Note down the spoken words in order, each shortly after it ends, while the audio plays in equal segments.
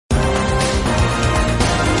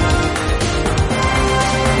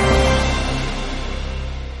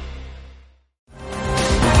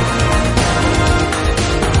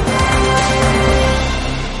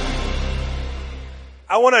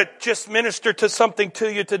want to just minister to something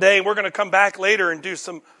to you today. We're going to come back later and do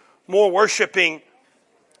some more worshiping.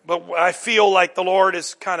 But I feel like the Lord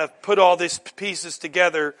has kind of put all these pieces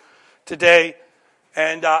together today.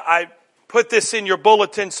 And I put this in your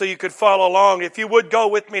bulletin so you could follow along. If you would go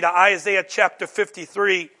with me to Isaiah chapter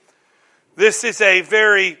 53. This is a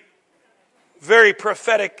very, very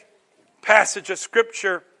prophetic passage of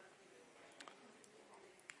Scripture.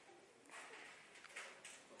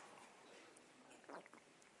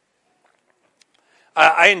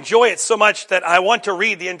 I enjoy it so much that I want to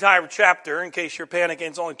read the entire chapter. In case you're panicking,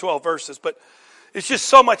 it's only 12 verses. But it's just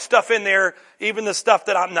so much stuff in there, even the stuff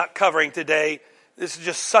that I'm not covering today. This is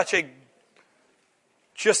just such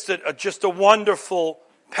a wonderful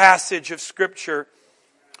passage of Scripture.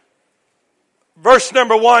 Verse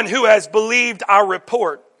number 1, who has believed our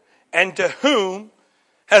report, and to whom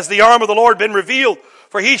has the arm of the Lord been revealed?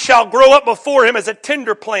 For he shall grow up before him as a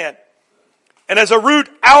tender plant, and as a root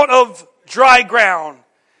out of dry ground.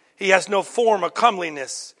 He has no form of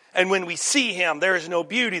comeliness, and when we see him, there is no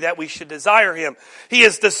beauty that we should desire him. He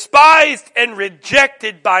is despised and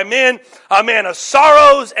rejected by men, a man of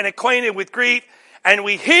sorrows and acquainted with grief, and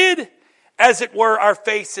we hid, as it were, our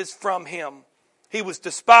faces from him. He was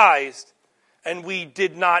despised, and we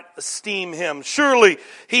did not esteem him. Surely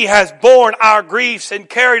he has borne our griefs and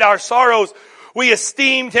carried our sorrows. We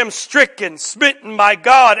esteemed him stricken, smitten by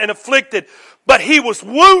God, and afflicted. But he was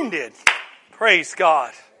wounded. Praise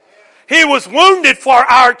God. He was wounded for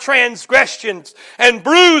our transgressions and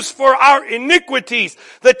bruised for our iniquities.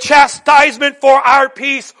 The chastisement for our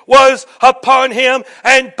peace was upon him,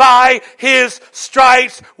 and by his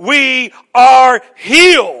stripes we are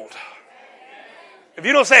healed. If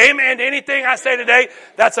you don't say amen to anything I say today,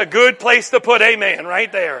 that's a good place to put amen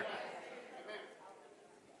right there.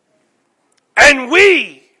 And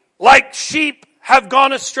we, like sheep, have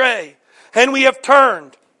gone astray, and we have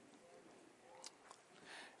turned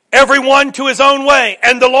everyone to his own way,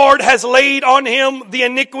 and the Lord has laid on him the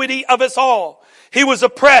iniquity of us all. He was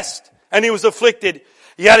oppressed and he was afflicted,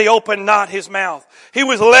 yet he opened not his mouth. He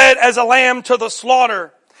was led as a lamb to the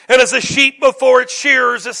slaughter, and as a sheep before its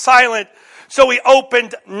shearers is silent, so he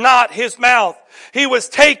opened not his mouth. He was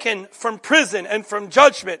taken from prison and from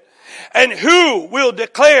judgment. And who will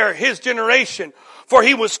declare his generation? For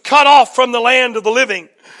he was cut off from the land of the living.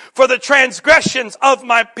 For the transgressions of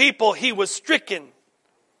my people he was stricken.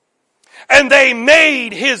 And they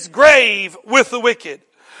made his grave with the wicked,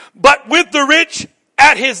 but with the rich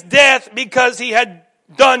at his death, because he had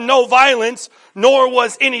done no violence, nor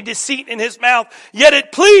was any deceit in his mouth. Yet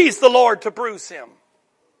it pleased the Lord to bruise him.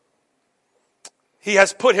 He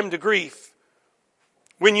has put him to grief.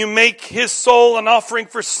 When you make his soul an offering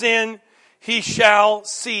for sin, he shall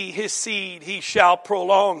see his seed. He shall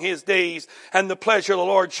prolong his days, and the pleasure of the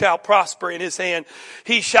Lord shall prosper in his hand.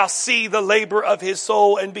 He shall see the labor of his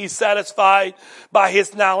soul and be satisfied by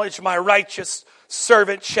his knowledge. My righteous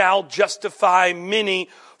servant shall justify many,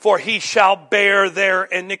 for he shall bear their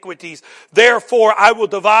iniquities. Therefore I will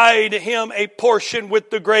divide him a portion with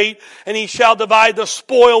the great, and he shall divide the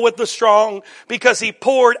spoil with the strong, because he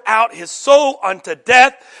poured out his soul unto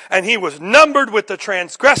death, and he was numbered with the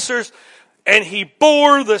transgressors, and he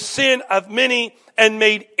bore the sin of many and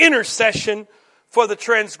made intercession for the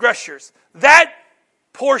transgressors. That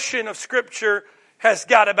portion of Scripture has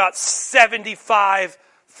got about 75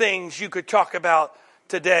 things you could talk about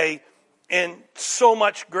today in so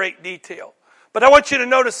much great detail. But I want you to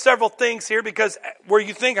notice several things here, because where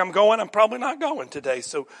you think I'm going, I'm probably not going today.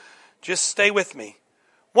 So just stay with me.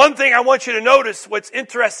 One thing I want you to notice, what's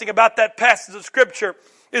interesting about that passage of Scripture,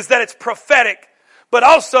 is that it's prophetic. But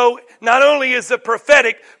also, not only is it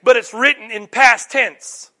prophetic, but it's written in past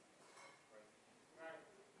tense.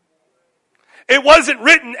 It wasn't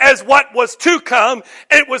written as what was to come.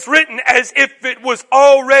 It was written as if it was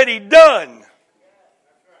already done.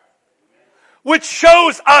 Which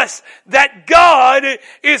shows us that God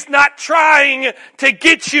is not trying to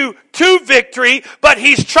get you to victory, but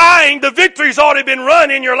He's trying, the victory's already been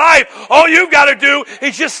run in your life. All you've got to do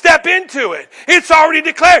is just step into it. It's already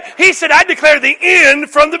declared. He said, I declare the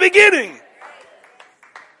end from the beginning.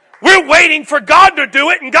 We're waiting for God to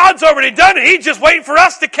do it, and God's already done it. He's just waiting for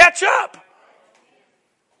us to catch up.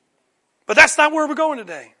 But that's not where we're going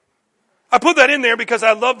today. I put that in there because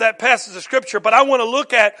I love that passage of Scripture, but I want to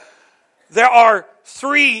look at, there are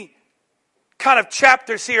 3 kind of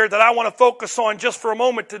chapters here that I want to focus on just for a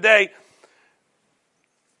moment today.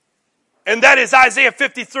 And that is Isaiah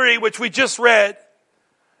 53, which we just read.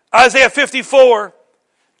 Isaiah 54.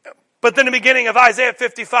 But then the beginning of Isaiah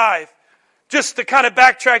 55. Just to kind of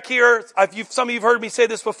backtrack here. Some of you have heard me say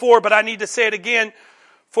this before, but I need to say it again.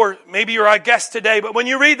 for maybe you're our guest today, but when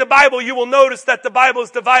you read the Bible, you will notice that the Bible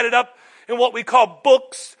is divided up in what we call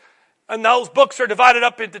books. And those books are divided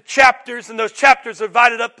up into chapters, and those chapters are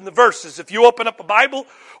divided up into verses. If you open up a Bible,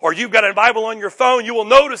 or you've got a Bible on your phone, you will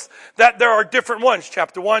notice that there are different ones.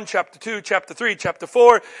 Chapter 1, chapter 2, chapter 3, chapter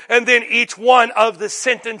 4, and then each one of the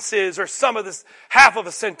sentences, or some of this, half of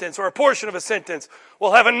a sentence, or a portion of a sentence,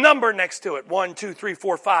 will have a number next to it. 1, 2, 3,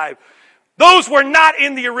 4, 5. Those were not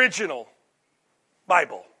in the original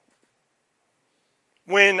Bible.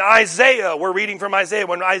 When Isaiah, we're reading from Isaiah,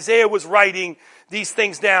 when Isaiah was writing these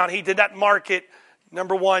things down, he did not mark it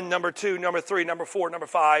number 1, number 2, number 3, number 4, number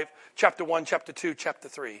 5, chapter 1, chapter 2, chapter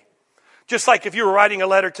 3. Just like if you were writing a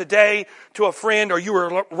letter today to a friend, or you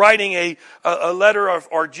were writing a letter,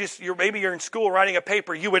 or just maybe you're in school writing a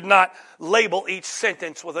paper, you would not label each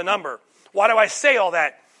sentence with a number. Why do I say all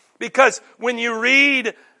that? Because when you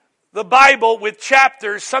read the Bible with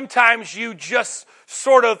chapters, sometimes you just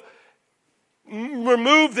sort of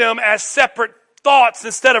remove them as separate thoughts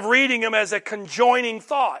instead of reading them as a conjoining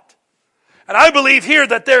thought. And I believe here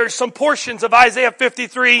that there are some portions of Isaiah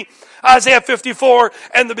 53, Isaiah 54,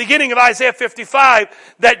 and the beginning of Isaiah 55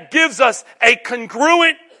 that gives us a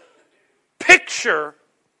congruent picture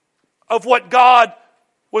of what God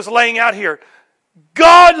was laying out here.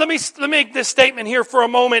 God, let me make this statement here for a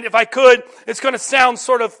moment, if I could. It's going to sound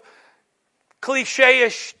sort of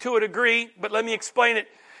cliche-ish to a degree, but let me explain it.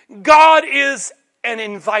 God is an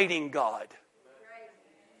inviting God.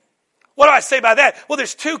 What do I say by that? Well,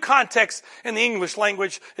 there's two contexts in the English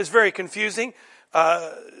language. It's very confusing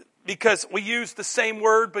because we use the same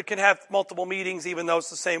word but can have multiple meanings even though it's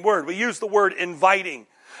the same word. We use the word inviting.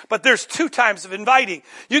 But there's two types of inviting.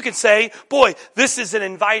 You can say, boy, this is an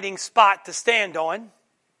inviting spot to stand on.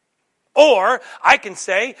 Or I can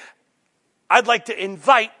say, I'd like to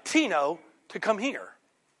invite Tino to come here.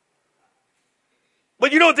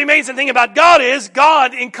 But you know what the amazing thing about God is?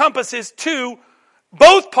 God encompasses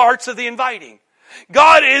both parts of the inviting.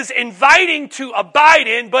 God is inviting to abide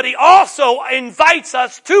in, but He also invites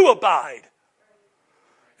us to abide.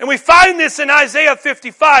 And we find this in Isaiah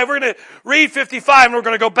 55. We're going to read 55 and we're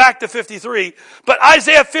going to go back to 53. But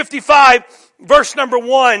Isaiah 55, verse number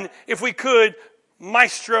 1, if we could,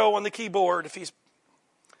 maestro on the keyboard, if he's...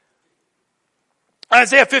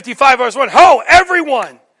 Isaiah 55, verse 1. Ho,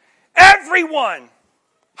 everyone!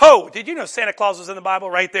 Ho, did you know Santa Claus was in the Bible?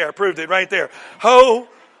 Right there, proved it right there. Ho,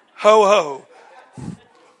 ho, ho.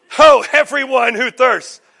 Ho, everyone who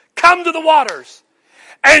thirsts, come to the waters.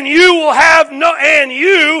 And you who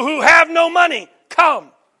have no money, come.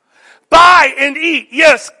 Buy and eat,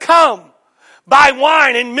 yes, come. Buy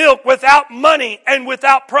wine and milk without money and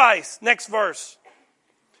without price. Next verse.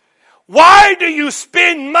 Why do you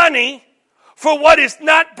spend money for what is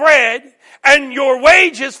not bread, and your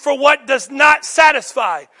wages for what does not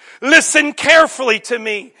satisfy? Listen carefully to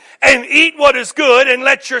me, and eat what is good, and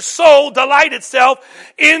let your soul delight itself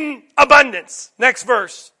in abundance. Next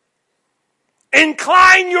verse.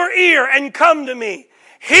 Incline your ear and come to me.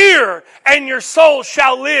 Hear, and your soul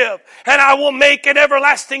shall live, and I will make an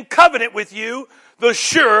everlasting covenant with you, the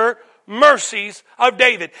sure mercies of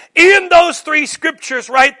David. In those three scriptures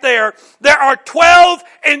right there are 12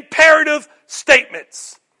 imperative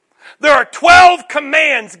statements. There are 12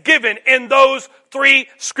 commands given in those three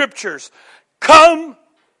scriptures. Come,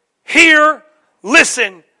 hear,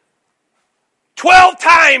 listen. 12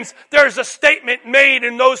 times there's a statement made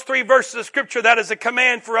in those three verses of Scripture that is a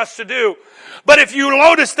command for us to do. But if you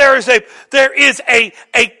notice, there is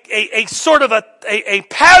a sort of a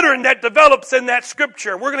pattern that develops in that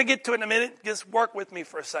Scripture. We're going to get to it in a minute. Just work with me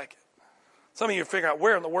for a second. Some of you are figuring out,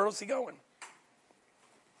 where in the world is he going?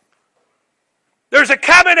 There's a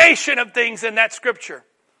combination of things in that Scripture.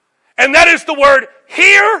 And that is the word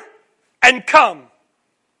hear and come.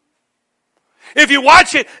 If you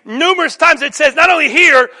watch it, numerous times it says not only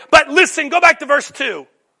hear, but listen. Go back to verse 2.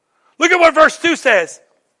 Look at what verse 2 says.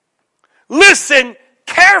 Listen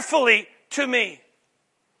carefully to me.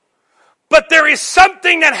 But there is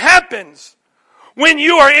something that happens when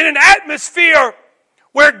you are in an atmosphere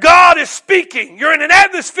where God is speaking. You're in an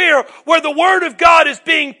atmosphere where the Word of God is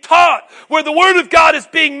being taught, where the Word of God is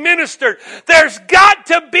being ministered. There's got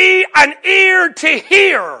to be an ear to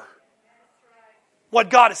hear what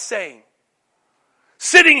God is saying.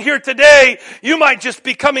 Sitting here today, you might just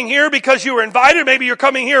be coming here because you were invited. Maybe you're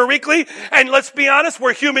coming here weekly. And let's be honest,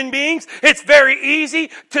 we're human beings. It's very easy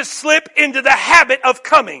to slip into the habit of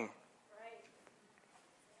coming.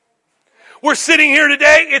 We're sitting here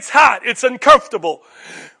today. It's hot. It's uncomfortable.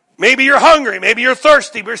 Maybe you're hungry. Maybe you're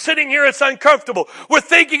thirsty. We're sitting here. It's uncomfortable. We're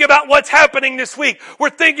thinking about what's happening this week.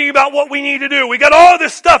 We're thinking about what we need to do. We got all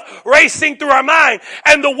this stuff racing through our mind.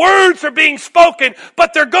 And the words are being spoken,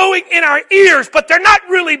 but they're going in our ears, but they're not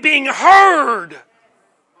really being heard.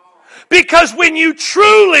 Because when you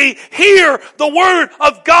truly hear the Word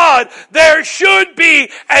of God, there should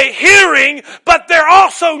be a hearing, but there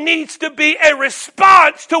also needs to be a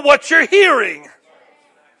response to what you're hearing.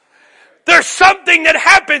 There's something that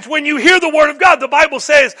happens when you hear the Word of God. The Bible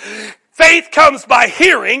says faith comes by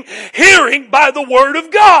hearing, hearing by the Word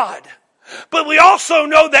of God. But we also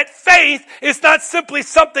know that faith is not simply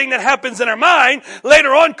something that happens in our mind.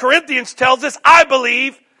 Later on, Corinthians tells us, I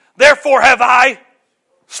believe, therefore have I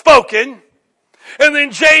spoken. And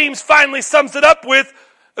then James finally sums it up with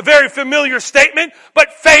a very familiar statement,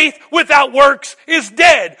 but faith without works is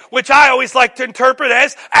dead, which I always like to interpret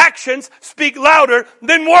as actions speak louder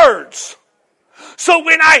than words. So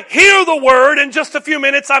when I hear the word, in just a few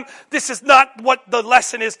minutes, this is not what the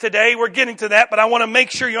lesson is today. We're getting to that, but I want to make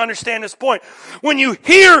sure you understand this point. When you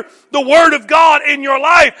hear the word of God in your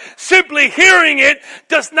life, simply hearing it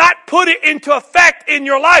does not put it into effect in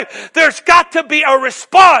your life. There's got to be a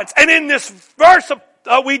response. And in this verse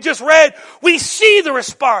we just read, we see the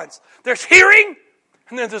response. There's hearing,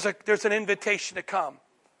 and then there's an invitation to come.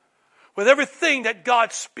 With everything that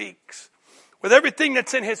God speaks, with everything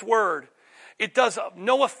that's in His Word, it does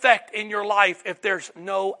no effect in your life if there's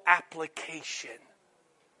no application.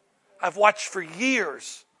 I've watched for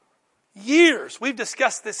years, we've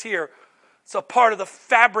discussed this here. It's a part of the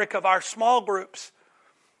fabric of our small groups.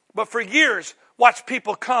 But for years, watch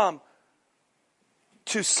people come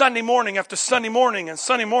to Sunday morning after Sunday morning and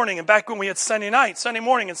Sunday morning, and back when we had Sunday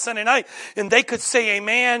morning and Sunday night, and they could say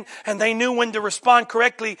amen, and they knew when to respond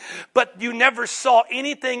correctly, but you never saw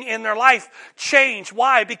anything in their life change.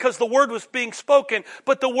 Why? Because the word was being spoken,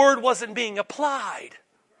 but the word wasn't being applied.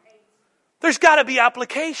 There's got to be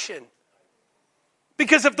application.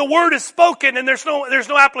 Because if the word is spoken and there's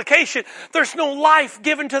no application, there's no life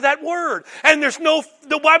given to that word. And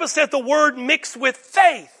the Bible says the word mixed with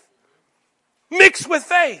faith. Mixed with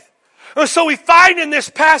faith. And so we find in this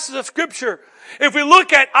passage of Scripture, if we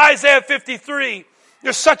look at Isaiah 53,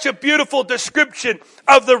 there's such a beautiful description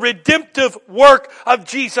of the redemptive work of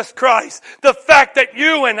Jesus Christ. The fact that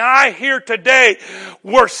you and I here today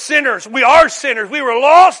were sinners. We are sinners. We were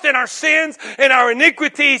lost in our sins and our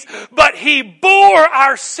iniquities, but He bore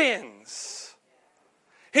our sins.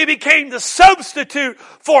 He became the substitute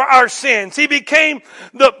for our sins. He became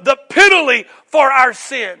the penalty for our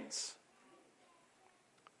sins.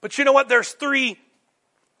 But you know what? There's three,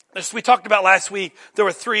 as we talked about last week, there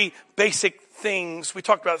were three basic things. We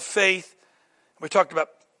talked about faith, we talked about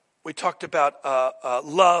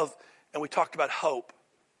love, and we talked about hope.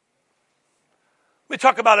 Let me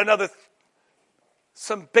talk about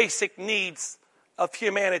some basic needs of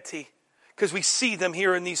humanity, because we see them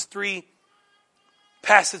here in these three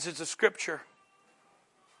passages of Scripture.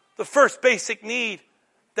 The first basic need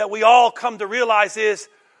that we all come to realize is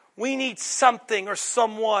we need something or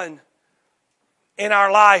someone in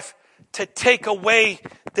our life to take away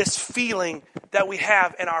this feeling that we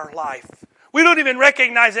have in our life. We don't even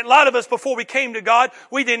recognize it. A lot of us, before we came to God,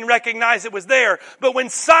 we didn't recognize it was there. But when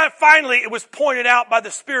finally it was pointed out by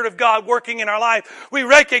the Spirit of God working in our life, we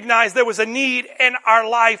recognized there was a need in our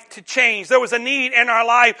life to change. There was a need in our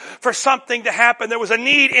life for something to happen. There was a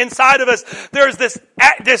need inside of us. There's this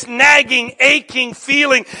nagging, aching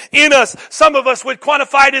feeling in us. Some of us would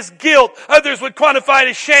quantify it as guilt. Others would quantify it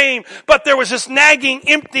as shame. But there was this nagging,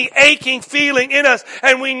 empty, aching feeling in us.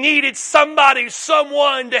 And we needed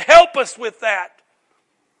someone to help us with that.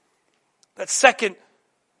 That second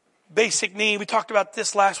basic need, we talked about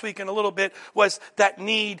this last week in a little bit, was that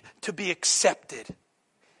need to be accepted.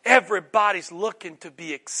 Everybody's looking to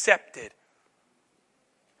be accepted.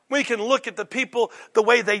 We can look at the people, the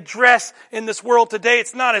way they dress in this world today.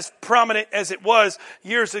 It's not as prominent as it was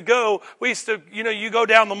years ago. We used to, you go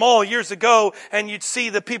down the mall years ago and you'd see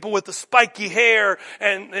the people with the spiky hair.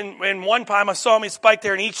 And one time I saw them with spiked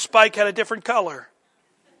hair and each spike had a different color.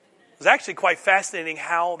 It was actually quite fascinating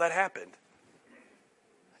how that happened.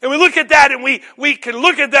 And we look at that and we can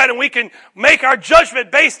look at that and we can make our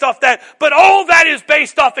judgment based off that. But all that is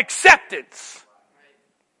based off acceptance.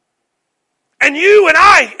 And you and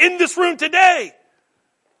I in this room today,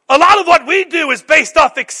 a lot of what we do is based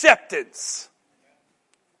off acceptance.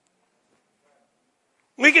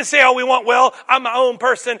 We can say all we want, well, I'm my own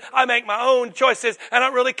person, I make my own choices, I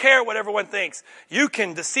don't really care what everyone thinks. You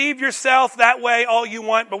can deceive yourself that way all you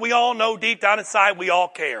want, but we all know deep down inside we all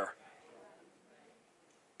care.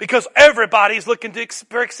 Because everybody's looking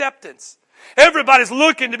for acceptance. Everybody's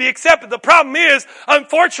looking to be accepted. The problem is,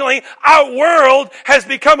 unfortunately, our world has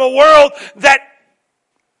become a world that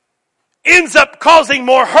ends up causing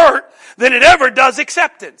more hurt than it ever does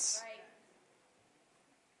acceptance.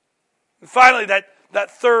 And finally,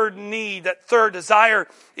 that third need, that third desire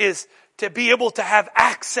is to be able to have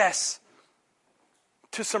access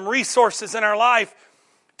to some resources in our life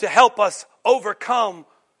to help us overcome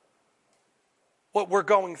what we're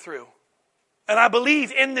going through. And I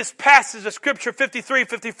believe in this passage of Scripture, 53,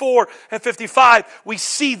 54, and 55, we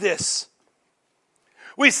see this.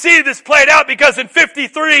 We see this played out because in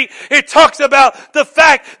 53, it talks about the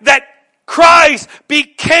fact that Christ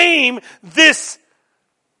became this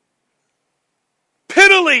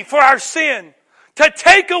penalty for our sin, to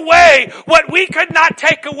take away what we could not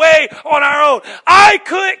take away on our own.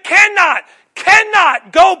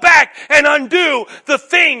 Cannot go back and undo the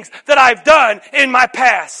things that I've done in my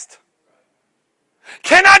past.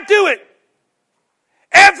 Cannot do it.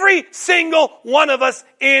 Every single one of us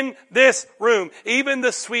in this room, even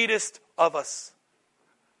the sweetest of us.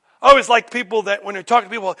 I always like people that when they're talking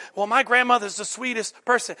to people, well, my grandmother's the sweetest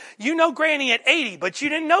person. You know Granny at 80, but you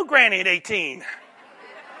didn't know Granny at 18.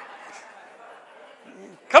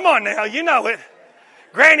 Come on now, you know it.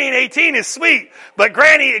 Granny at 18 is sweet, but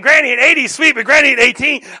Granny at 80 is sweet, but Granny at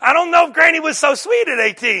 18, I don't know if Granny was so sweet at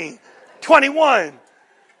 18. 21.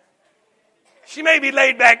 She may be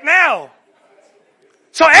laid back now.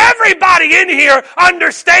 So everybody in here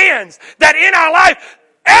understands that in our life,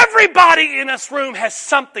 everybody in this room has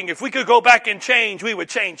something. If we could go back and change, we would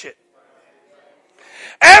change it.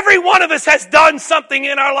 Every one of us has done something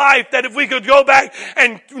in our life that if we could go back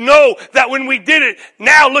and know that when we did it,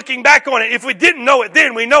 now looking back on it, if we didn't know it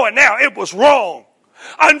then, we know it now, it was wrong.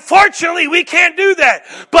 Unfortunately, we can't do that.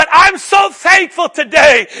 But I'm so thankful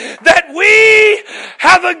today that we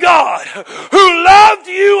have a God who loved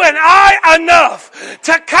you and I enough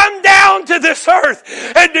to come down to this earth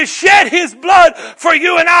and to shed His blood for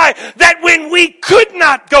you and I, that when we could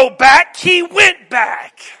not go back, He went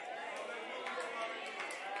back.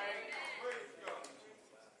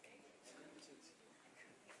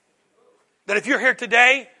 That if you're here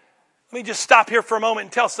today, let me just stop here for a moment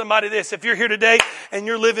and tell somebody this. If you're here today and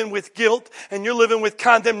you're living with guilt and you're living with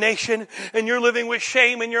condemnation and you're living with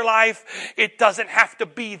shame in your life, it doesn't have to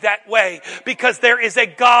be that way, because there is a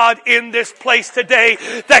God in this place today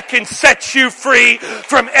that can set you free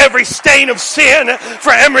from every stain of sin,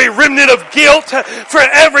 from every remnant of guilt, from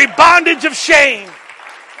every bondage of shame.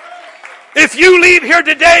 If you leave here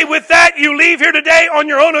today with that, you leave here today on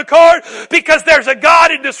your own accord, because there's a God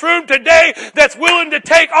in this room today that's willing to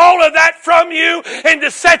take all of that from you and to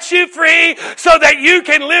set you free so that you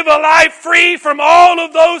can live a life free from all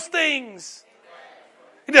of those things.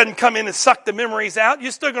 He doesn't come in and suck the memories out.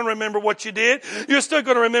 You're still going to remember what you did. You're still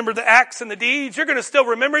going to remember the acts and the deeds. You're going to still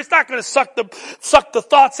remember. He's not going to suck the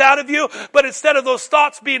thoughts out of you. But instead of those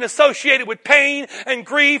thoughts being associated with pain and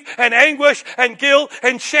grief and anguish and guilt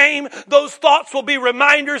and shame, those thoughts will be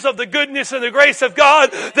reminders of the goodness and the grace of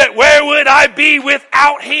God, that where would I be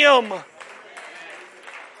without Him?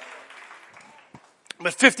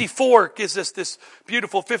 But 54 gives us this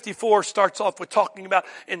beautiful, 54 starts off with talking about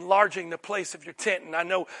enlarging the place of your tent. And I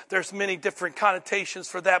know there's many different connotations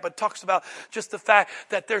for that, but talks about just the fact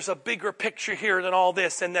that there's a bigger picture here than all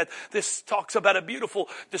this, and that this talks about a beautiful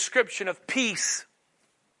description of peace.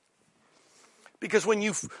 Because when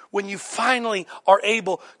you finally are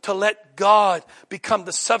able to let God become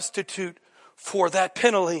the substitute for that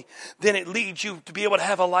penalty, then it leads you to be able to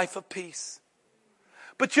have a life of peace.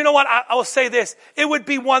 But you know what? I will say this. It would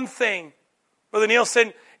be one thing, Brother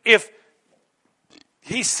Nielsen, if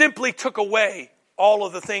He simply took away all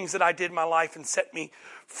of the things that I did in my life and set me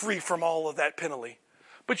free from all of that penalty.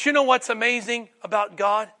 But you know what's amazing about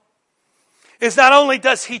God? Is not only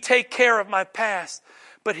does He take care of my past,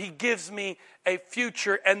 but He gives me a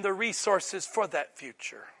future and the resources for that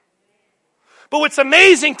future. But what's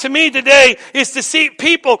amazing to me today is to see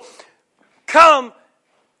people come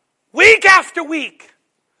week after week,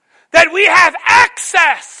 that we have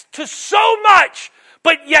access to so much,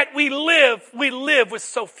 but yet we live with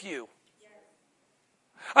so few.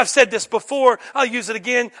 I've said this before. I'll use it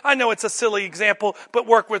again. I know it's a silly example, but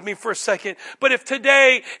work with me for a second. But if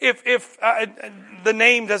today, if the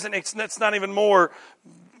name doesn't, it's not even more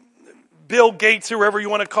Bill Gates, whoever you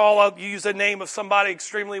want to call up, you use the name of somebody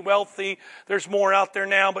extremely wealthy. There's more out there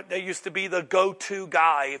now, but they used to be the go-to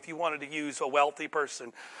guy if you wanted to use a wealthy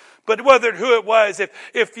person. But whether who it was,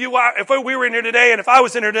 if we were in here today, and if I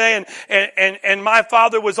was in here today, and my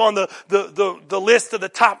father was on the list of the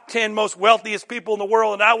top 10 most wealthiest people in the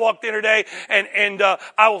world, and I walked in today, and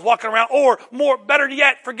I was walking around, or more, better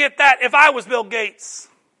yet, forget that, if I was Bill Gates,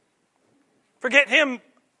 forget him,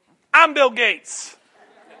 I'm Bill Gates.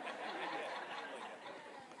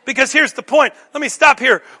 Because here's the point. Let me stop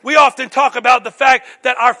here. We often talk about the fact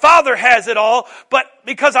that our Father has it all, but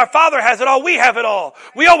because our Father has it all, we have it all.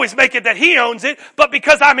 We always make it that He owns it, but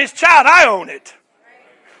because I'm His child, I own it.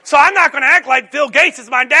 So I'm not going to act like Bill Gates is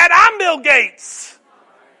my dad. I'm Bill Gates.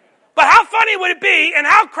 But how funny would it be, and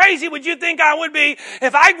how crazy would you think I would be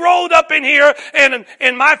if I rolled up in here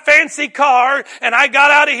in my fancy car, and I got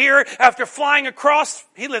out of here after flying across,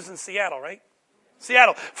 he lives in Seattle, right?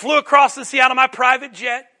 Seattle. Flew across in Seattle, my private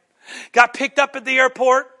jet. Got picked up at the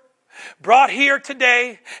airport, brought here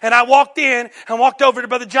today, and I walked in and walked over to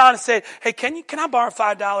Brother John and said, hey, can I borrow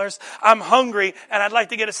 $5? I'm hungry and I'd like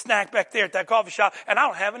to get a snack back there at that coffee shop, and I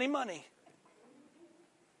don't have any money.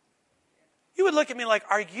 You would look at me like,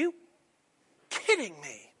 are you kidding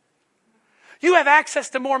me? You have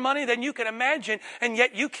access to more money than you can imagine, and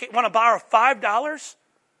yet you want to borrow $5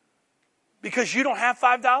 because you don't have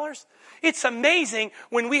 $5? It's amazing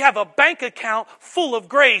when we have a bank account full of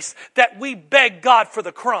grace that we beg God for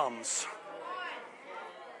the crumbs.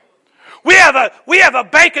 We have a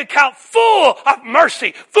bank account full of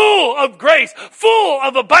mercy, full of grace, full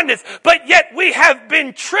of abundance, but yet we have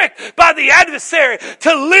been tricked by the adversary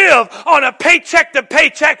to live on a paycheck to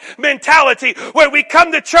paycheck mentality, where we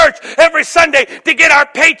come to church every Sunday to get our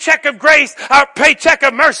paycheck of grace, our paycheck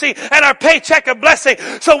of mercy, and our paycheck of blessing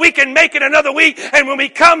so we can make it another week. And when we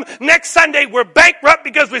come next Sunday, we're bankrupt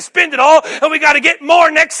because we spend it all, and we got to get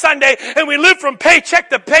more next Sunday, and we live from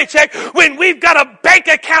paycheck to paycheck when we've got a bank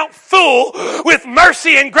account full with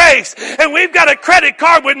mercy and grace, and we've got a credit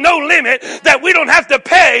card with no limit that we don't have to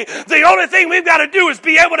pay. The only thing we've got to do is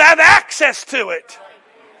be able to have access to it.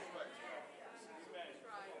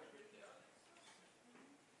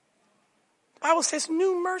 The Bible says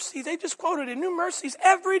new mercies. They just quoted it. New mercies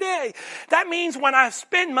every day. That means when I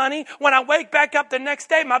spend money, when I wake back up the next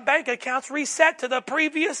day, my bank account's reset to the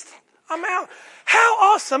previous amount.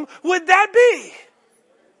 How awesome would that be?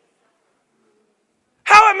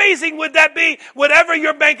 How amazing would that be? Whatever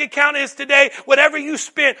your bank account is today, whatever you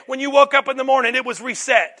spent when you woke up in the morning, it was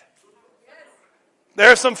reset.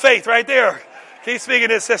 There's some faith right there. Keep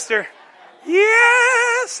speaking it, sister.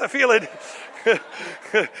 Yes, I feel it.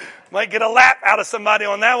 Might get a lap out of somebody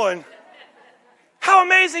on that one. How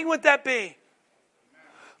amazing would that be?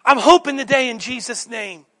 I'm hoping today in Jesus'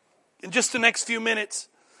 name, in just the next few minutes,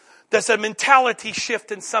 there's a mentality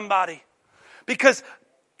shift in somebody. Because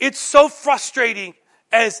it's so frustrating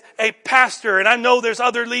as a pastor, and I know there's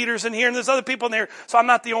other leaders in here, and there's other people in there, so I'm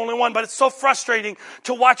not the only one, but it's so frustrating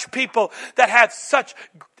to watch people that have such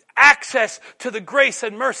access to the grace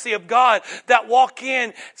and mercy of God that walk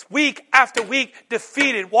in week after week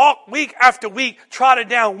defeated, walk week after week trodden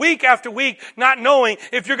down, week after week not knowing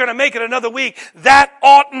if you're going to make it another week. That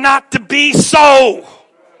ought not to be so.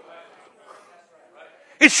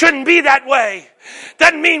 It shouldn't be that way.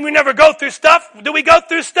 Doesn't mean we never go through stuff. Do we go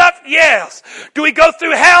through stuff? Yes. Do we go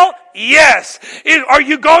through hell? Yes. Are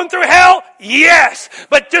you going through hell? Yes.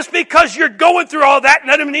 But just because you're going through all that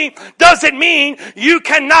doesn't mean you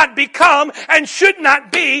cannot become and should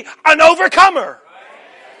not be an overcomer.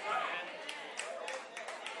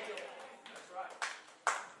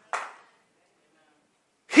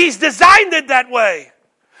 He's designed it that way.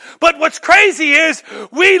 But what's crazy is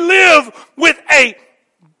we live with a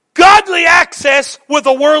godly access with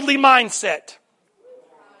a worldly mindset.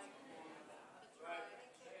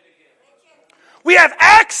 We have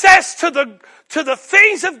access to the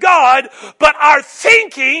things of God, but our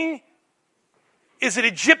thinking is an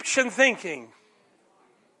Egyptian thinking.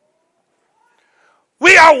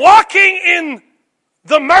 We are walking in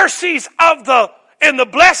the mercies of and the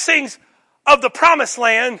blessings of the promised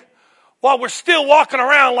land while we're still walking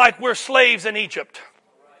around like we're slaves in Egypt.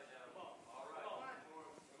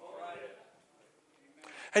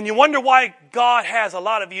 And you wonder why God has a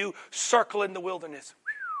lot of you circling the wilderness.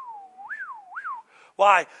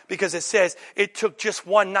 Why? Because it says it took just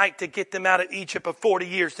one night to get them out of Egypt, but 40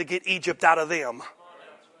 years to get Egypt out of them.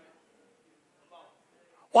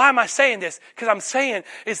 Why am I saying this? Because I'm saying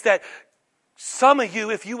is that some of you,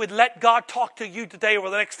 if you would let God talk to you today over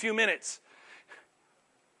the next few minutes,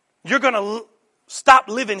 you're going to stop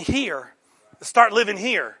living here, start living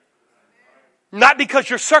here. Not because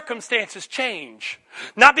your circumstances change.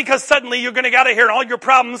 Not because suddenly you're going to get out of here and all your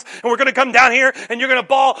problems, and we're going to come down here and you're going to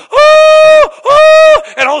bawl, oh, oh,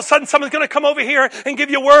 and all of a sudden someone's going to come over here and give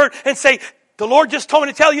you a word and say, the Lord just told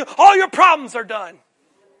me to tell you, all your problems are done.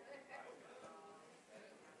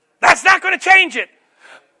 That's not going to change it.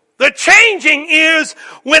 The changing is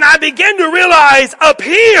when I begin to realize up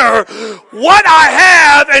here what I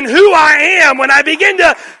have and who I am. When I begin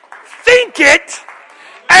to think it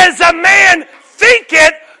as a man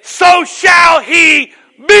thinketh, so shall he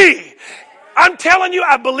be. I'm telling you,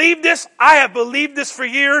 I believe this. I have believed this for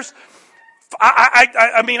years.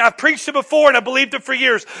 I mean, I've preached it before and I believed it for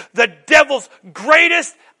years. The devil's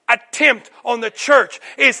greatest attempt on the church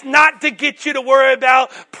is not to get you to worry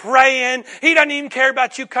about praying. He doesn't even care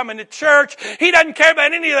about you coming to church. He doesn't care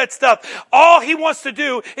about any of that stuff. All he wants to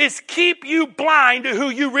do is keep you blind to who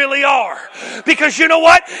you really are. Because you know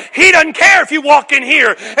what? He doesn't care if you walk in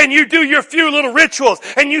here and you do your few little rituals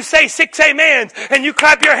and you say 6 amens and you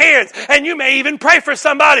clap your hands and you may even pray for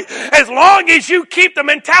somebody. As long as you keep the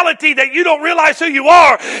mentality that you don't realize who you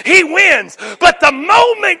are, he wins. But the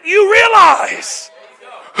moment you realize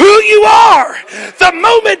who you are, the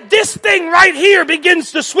moment this thing right here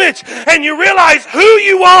begins to switch and you realize who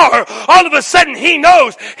you are, all of a sudden he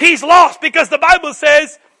knows he's lost, because the Bible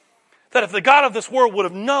says that if the God of this world would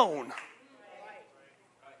have known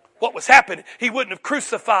what was happening, he wouldn't have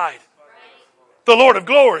crucified the Lord of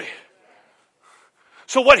glory.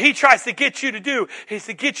 So what he tries to get you to do is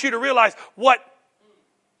to get you to realize what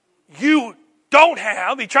you don't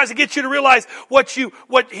have. He tries to get you to realize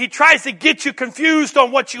he tries to get you confused on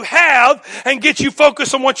what you have and get you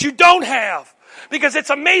focused on what you don't have. Because it's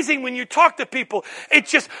amazing when you talk to people, it's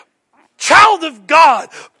just child of God,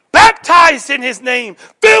 baptized in his name,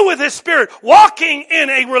 filled with his spirit, walking in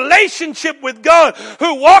a relationship with God,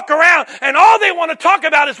 who walk around and all they want to talk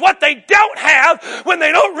about is what they don't have, when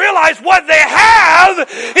they don't realize what they have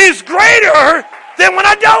is greater than what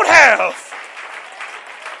I don't have.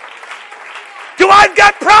 Do I've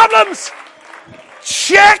got problems?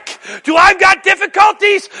 Check. Do I've got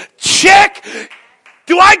difficulties? Check.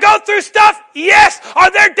 Do I go through stuff? Yes. Are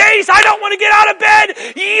there days I don't want to get out of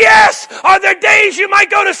bed? Yes. Are there days you might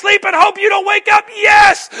go to sleep and hope you don't wake up?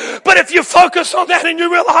 Yes. But if you focus on that and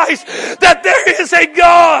you realize that there is a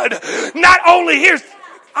God, not only here.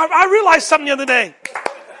 I realized something the other day.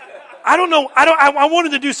 I don't know. I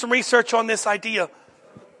wanted to do some research on this idea,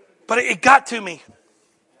 but it got to me.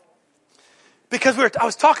 Because I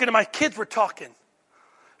was talking to my kids, were talking. And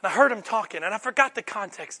I heard them talking, and I forgot the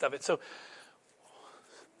context of it. So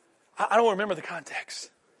I don't remember the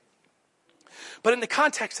context. But in the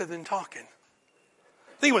context of them talking,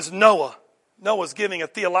 I think it was Noah. Noah's giving a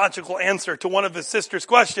theological answer to one of his sister's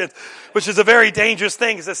questions, which is a very dangerous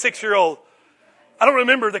thing as a 6-year-old. I don't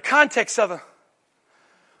remember the context of it.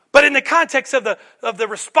 But in the context of the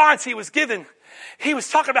response he was given, he was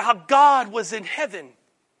talking about how God was in heaven.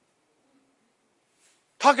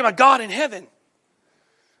 Talking about God in heaven.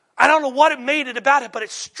 I don't know what it made it about it, but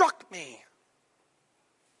it struck me.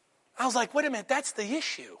 I was like, wait a minute, that's the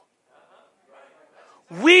issue.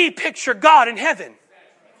 We picture God in heaven.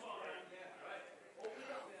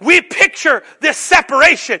 We picture this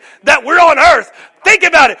separation that we're on earth. Think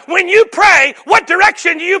about it. When you pray, what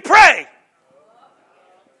direction do you pray?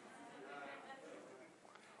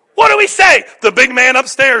 What do we say? The big man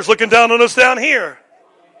upstairs looking down on us down here.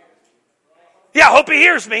 Yeah, I hope he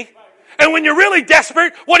hears me. And when you're really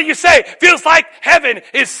desperate, what do you say? Feels like heaven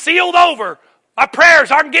is sealed over. My prayers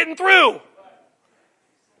aren't getting through.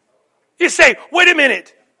 You say, wait a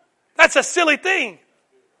minute. That's a silly thing.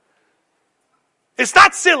 It's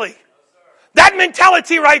not silly. That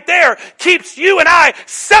mentality right there keeps you and I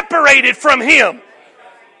separated from him.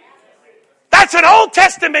 That's an Old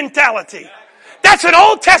Testament mentality. That's an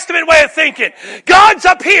Old Testament way of thinking. God's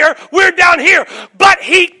up here, we're down here. But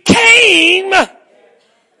he came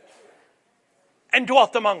and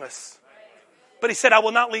dwelt among us. But he said, I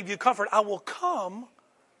will not leave you comfort. I will come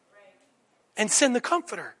and send the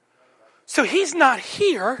comforter. So he's not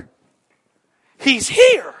here. He's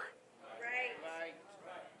here.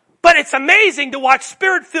 But it's amazing to watch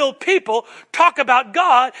spirit-filled people talk about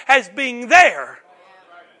God as being there,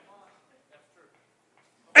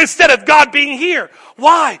 instead of God being here.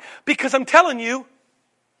 Why? Because I'm telling you,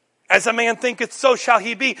 as a man thinketh, so shall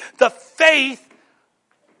he be.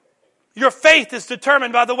 Your faith is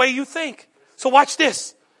determined by the way you think. So watch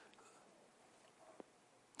this.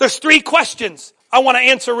 There's 3 questions I want to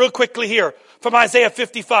answer real quickly here from Isaiah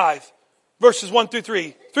 55, verses 1 through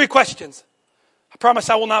 3. 3 questions. I promise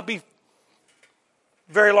I will not be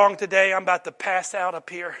very long today. I'm about to pass out up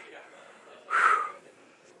here.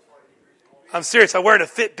 I'm serious. I wear a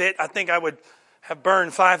Fitbit. I think I would have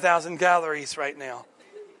burned 5,000 calories right now.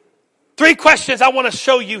 3 questions I want to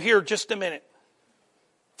show you here just a minute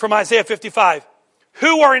from Isaiah 55.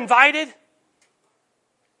 Who are invited?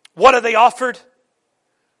 What are they offered?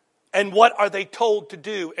 And what are they told to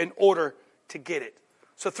do in order to get it?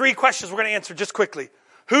 So 3 questions we're going to answer just quickly.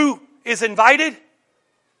 Who is invited?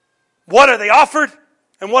 What are they offered?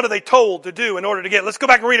 And what are they told to do in order to get it? Let's go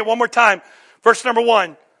back and read it one more time. Verse number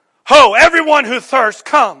 1. Ho, everyone who thirsts,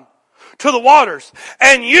 come to the waters.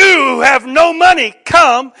 And you who have no money,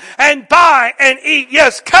 come and buy and eat.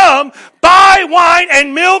 Yes, come, buy wine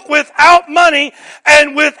and milk without money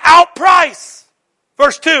and without price.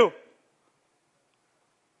 Verse 2.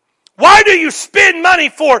 Why do you spend money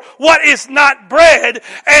for what is not bread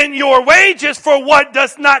and your wages for what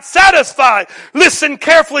does not satisfy? Listen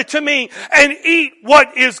carefully to me and eat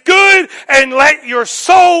what is good and let your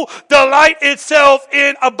soul delight itself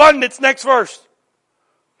in abundance. Next verse.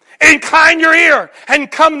 Incline your ear and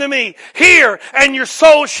come to me. Hear and your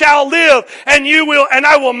soul shall live and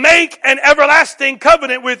I will make an everlasting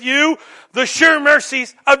covenant with you, the sure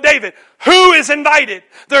mercies of David. Who is invited?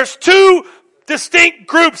 There's 2 distinct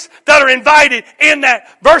groups that are invited in that.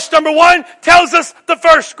 Verse number 1 tells us the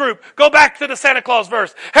first group. Go back to the Santa Claus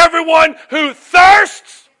verse. Everyone who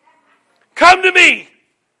thirsts, come to me.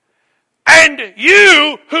 And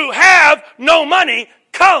you who have no money,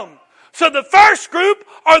 come. So the first group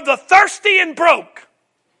are the thirsty and broke.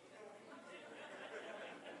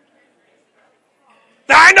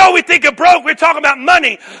 Now I know we think of broke, we're talking about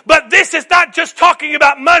money, but this is not just talking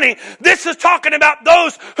about money. This is talking about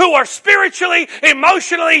those who are spiritually,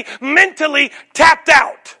 emotionally, mentally tapped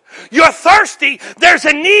out. You're thirsty. There's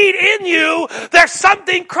a need in you. There's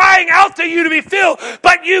something crying out to you to be filled,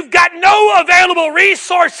 but you've got no available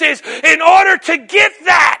resources in order to get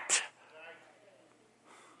that.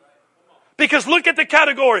 Because look at the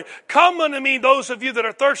category. Come unto me, those of you that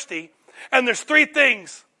are thirsty, and there's 3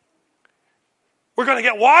 things. We're going to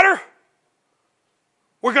get water,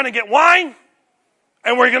 we're going to get wine,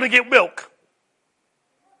 and we're going to get milk.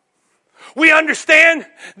 We understand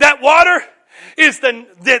that water is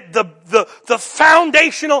the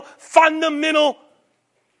foundational, fundamental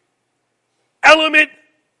element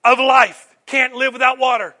of life. Can't live without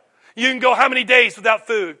water. You can go how many days without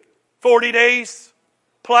food? 40 days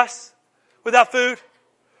plus without food?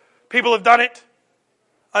 People have done it.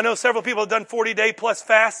 I know several people have done 40-day plus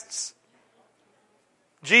fasts.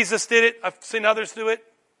 Jesus did it. I've seen others do it.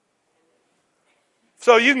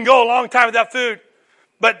 So you can go a long time without food,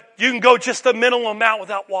 but you can go just a minimal amount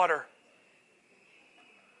without water.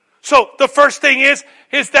 So the first thing is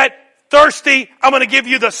that thirsty, I'm going to give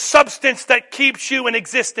you the substance that keeps you in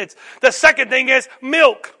existence. The second thing is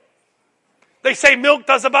milk. They say milk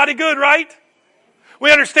does a body good, right?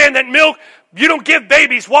 We understand that milk, you don't give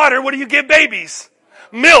babies water. What do you give babies?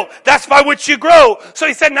 Milk. That's by which you grow. So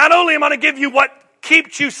he said, not only am I going to give you what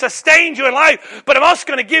keeps you, sustains you in life, but I'm also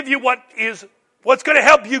going to give you what's going to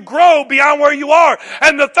help you grow beyond where you are.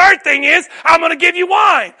 And the third thing is, I'm going to give you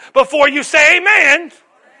wine. Before you say amen,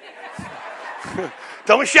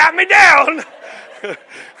 don't shout me down.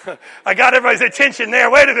 I got everybody's attention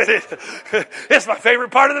there. Wait a minute. It's my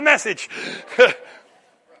favorite part of the message.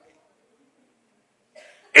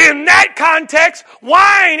 In that context,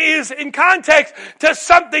 wine is in context to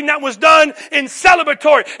something that was done in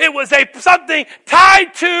celebratory. It was something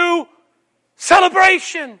tied to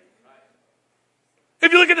celebration.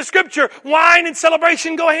 If you look at the scripture, wine and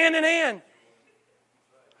celebration go hand in hand.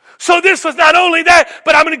 So this was not only that,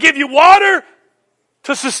 but I'm going to give you water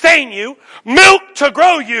to sustain you, milk to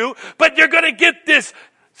grow you, but you're going to get this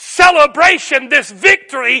celebration, this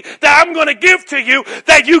victory that I'm going to give to you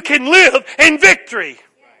that you can live in victory.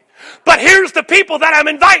 But here's the people that I'm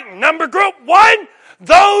inviting. Number group 1,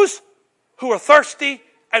 those who are thirsty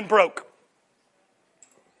and broke.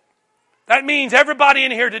 That means everybody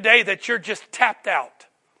in here today that you're just tapped out.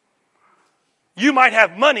 You might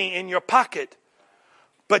have money in your pocket,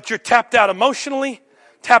 but you're tapped out emotionally,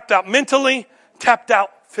 tapped out mentally, tapped out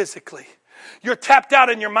physically. You're tapped out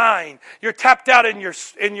in your mind. You're tapped out in your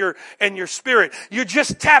spirit. You're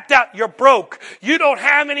just tapped out. You're broke. You don't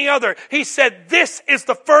have any other. He said, this is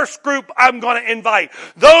the first group I'm going to invite.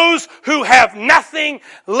 Those who have nothing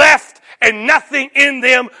left and nothing in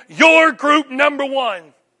them. Your group number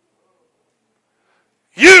 1.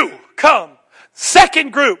 You come.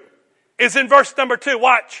 Second group is in verse number 2.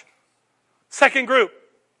 Watch. Second group.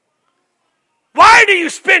 Why do you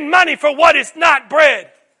spend money for what is not bread,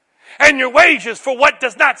 and your wages for what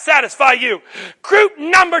does not satisfy you? Group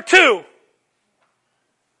number 2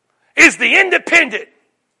 is the independent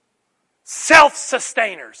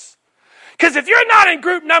self-sustainers. Because if you're not in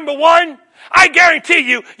group number 1, I guarantee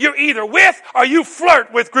you, you're either with or you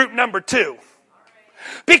flirt with group number 2.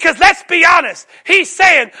 Because let's be honest, he's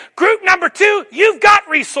saying, group number 2, you've got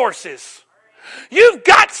resources. You've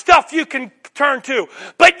got stuff you can turn to.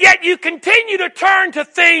 But yet you continue to turn to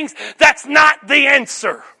things that's not the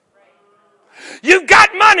answer. You've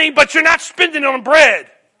got money, but you're not spending it on bread.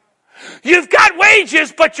 You've got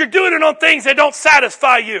wages, but you're doing it on things that don't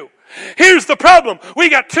satisfy you. Here's the problem. We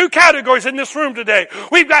got 2 categories in this room today.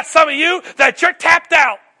 We've got some of you that you're tapped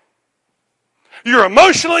out. You're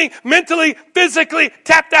emotionally, mentally, physically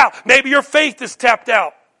tapped out. Maybe your faith is tapped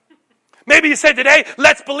out. Maybe you said today,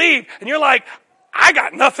 let's believe. And you're like, I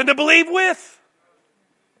got nothing to believe with.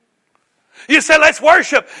 You said, let's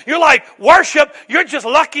worship. You're like, worship, you're just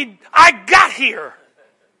lucky I got here.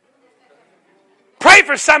 Pray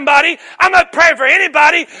for somebody. I'm not praying for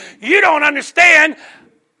anybody. You don't understand.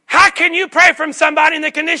 How can you pray for somebody in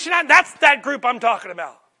the condition? That's that group I'm talking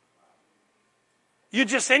about. You're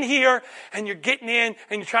just in here and you're getting in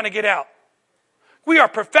and you're trying to get out. We are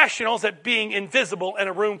professionals at being invisible in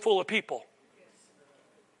a room full of people.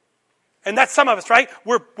 And that's some of us, right?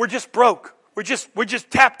 We're just broke. We're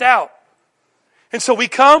just tapped out. And so we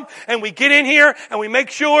come and we get in here and we make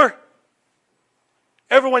sure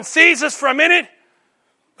everyone sees us for a minute,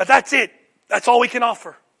 but that's it. That's all we can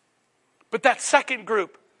offer. But that second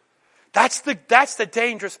group, that's the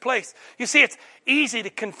dangerous place. You see, it's easy to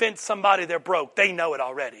convince somebody they're broke. They know it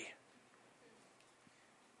already.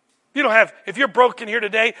 If you're broken here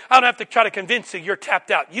today, I don't have to try to convince you you're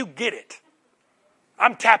tapped out. You get it.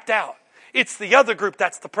 I'm tapped out. It's the other group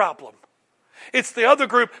that's the problem. It's the other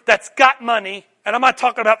group that's got money, and I'm not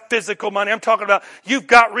talking about physical money. I'm talking about you've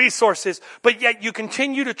got resources, but yet you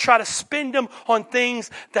continue to try to spend them on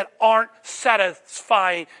things that aren't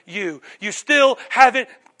satisfying you. You still haven't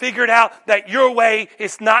figured out that your way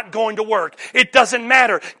is not going to work. It doesn't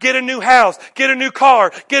matter. Get a new house, get a new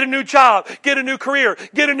car, get a new job, get a new career,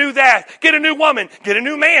 get a new that, get a new woman, get a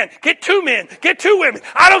new man, get 2 men, get 2 women.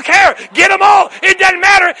 I don't care. Get them all. It doesn't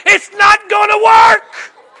matter. It's not going to work.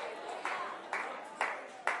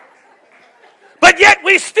 But yet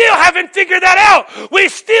we still haven't figured that out. We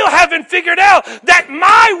still haven't figured out that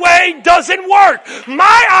my way doesn't work.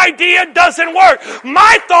 My idea doesn't work.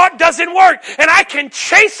 My thought doesn't work. And I can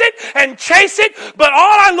chase it, but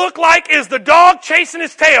all I look like is the dog chasing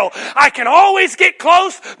his tail. I can always get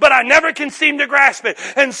close, but I never can seem to grasp it.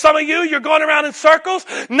 And some of you're going around in circles,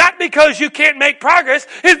 not because you can't make progress,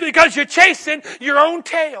 it's because you're chasing your own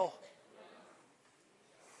tail.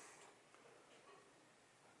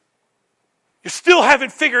 You still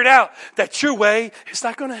haven't figured out that your way is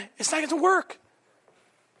not going to work.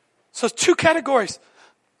 So 2 categories.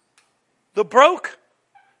 The broke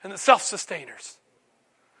and the self-sustainers.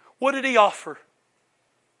 What did he offer?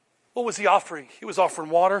 What was he offering? He was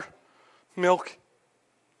offering water, milk,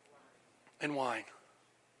 and wine.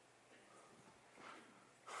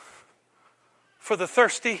 For the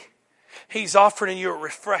thirsty, he's offering you a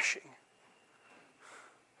refreshing.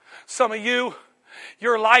 Some of you,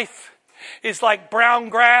 your life is like brown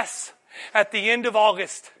grass at the end of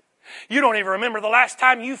August. You don't even remember the last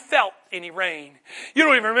time you felt any rain. You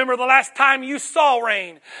don't even remember the last time you saw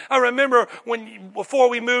rain. I remember before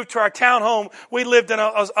we moved to our townhome, we lived in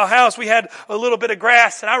a house. We had a little bit of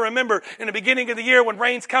grass. And I remember in the beginning of the year when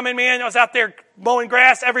rain's coming, man, I was out there mowing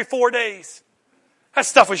grass every 4 days. That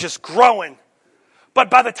stuff was just growing.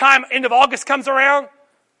 But by the time end of August comes around,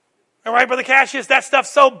 all right, Brother Cassius, that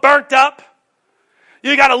stuff's so burnt up.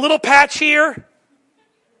 You got a little patch here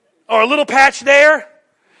or a little patch there.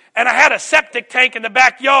 And I had a septic tank in the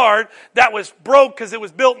backyard that was broke because it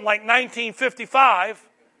was built in like 1955.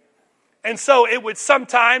 And so it would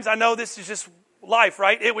sometimes, I know this is just life,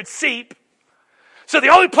 right? It would seep. So the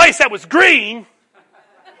only place that was green,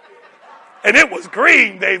 and it was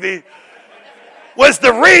green, baby, was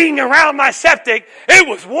the ring around my septic. It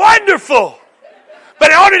was wonderful. But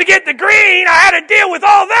in order to get the green, I had to deal with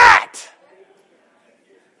all that.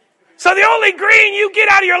 So the only green you get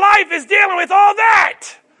out of your life is dealing with all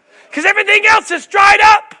that. Because everything else is dried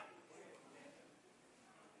up.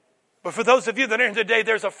 But for those of you that are here today,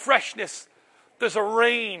 there's a freshness. There's a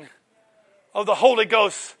rain of the Holy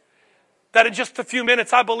Ghost that in just a few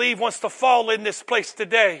minutes, I believe, wants to fall in this place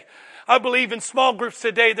today. I believe in small groups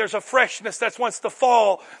today, there's a freshness that wants to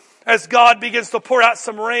fall. As God begins to pour out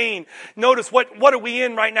some rain. Notice what are we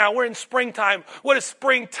in right now? We're in springtime. What is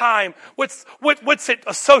springtime? What's it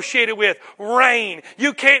associated with? Rain.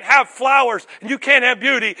 You can't have flowers and you can't have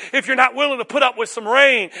beauty if you're not willing to put up with some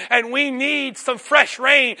rain. And we need some fresh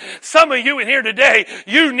rain. Some of you in here today,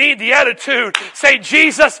 you need the attitude. Say,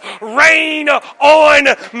 Jesus, rain on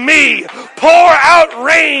me. Pour out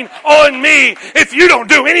rain on me. If you don't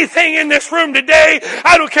do anything in this room today,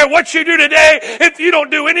 I don't care what you do today. If you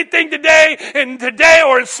don't do anything today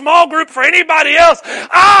or in small group for anybody else,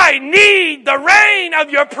 I need the rain of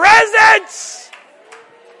your presence.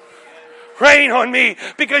 Rain on me.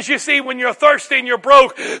 Because you see, when you're thirsty and you're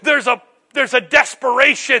broke, there's a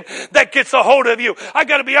desperation that gets a hold of you. I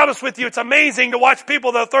got to be honest with you. It's amazing to watch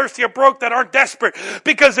people that are thirsty or broke that aren't desperate.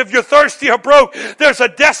 Because if you're thirsty or broke, there's a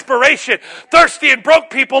desperation. Thirsty and broke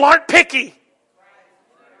people aren't picky.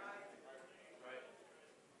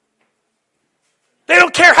 They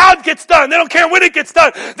don't care how it gets done. They don't care when it gets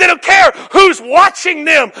done. They don't care who's watching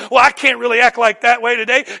them. Well, I can't really act like that way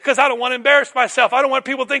today because I don't want to embarrass myself. I don't want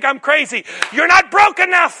people to think I'm crazy. You're not broke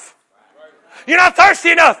enough. You're not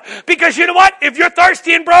thirsty enough. Because you know what? If you're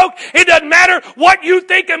thirsty and broke, it doesn't matter what you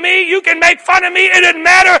think of me. You can make fun of me. It doesn't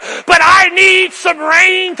matter. But I need some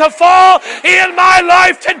rain to fall in my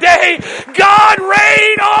life today. God,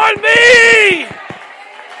 rain on me.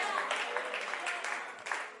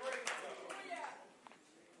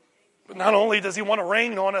 But not only does He want to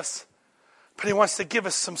rain on us, but He wants to give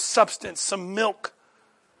us some substance, some milk.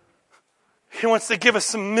 He wants to give us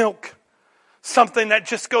some milk. Something that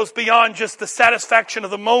just goes beyond just the satisfaction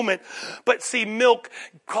of the moment. But see, milk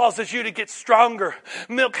causes you to get stronger.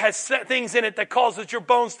 Milk has things in it that causes your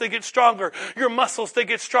bones to get stronger, your muscles to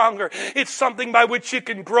get stronger. It's something by which you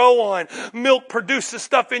can grow on. Milk produces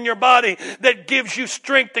stuff in your body that gives you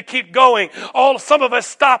strength to keep going. Some of us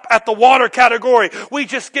stop at the water category. We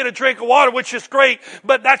just get a drink of water, which is great,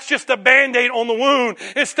 but that's just a Band-Aid on the wound.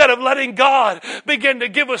 Instead of letting God begin to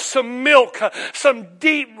give us some milk, some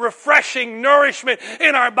deep, refreshing nourishment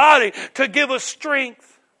in our body to give us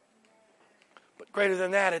strength. But greater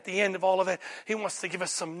than that, at the end of all of it, He wants to give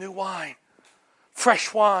us some new wine,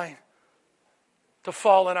 fresh wine to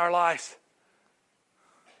fall in our lives.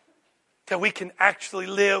 That we can actually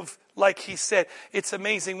live like He said. It's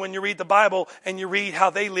amazing when you read the Bible and you read how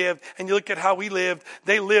they lived and you look at how we lived.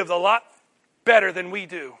 They lived a lot better than we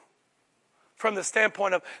do. From the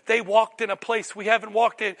standpoint of they walked in a place we haven't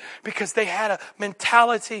walked in because they had a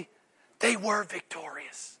mentality. They were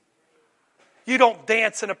victorious. You don't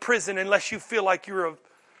dance in a prison unless you feel like you're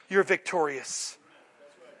victorious.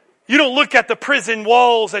 You don't look at the prison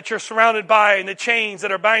walls that you're surrounded by and the chains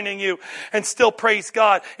that are binding you and still praise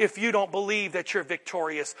God if you don't believe that you're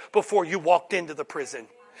victorious before you walked into the prison.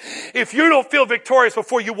 If you don't feel victorious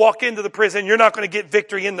before you walk into the prison, you're not going to get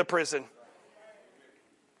victory in the prison.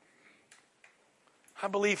 I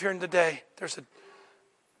believe here today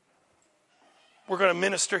we're going to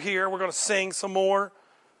minister here. We're going to sing some more.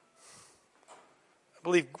 I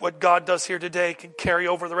believe what God does here today can carry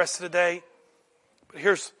over the rest of the day. But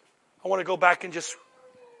I want to go back and just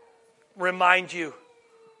remind you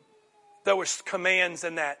there were commands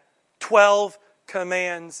in that. 12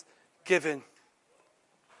 commands given.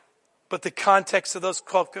 But the context of those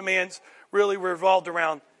 12 commands really revolved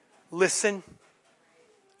around listen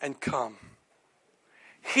and come.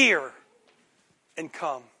 Hear and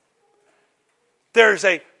come. There's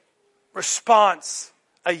a response,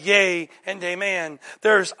 a yay and amen.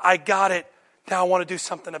 There's, I got it. Now I want to do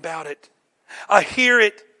something about it. I hear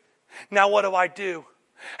it. Now what do I do?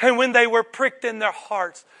 And when they were pricked in their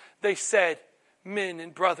hearts, they said, men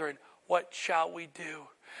and brethren, what shall we do?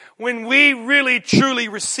 When we really truly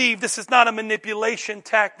receive, this is not a manipulation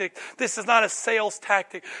tactic. This is not a sales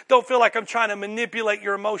tactic. Don't feel like I'm trying to manipulate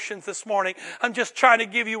your emotions this morning. I'm just trying to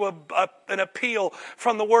give you an appeal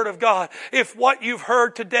from the Word of God. If what you've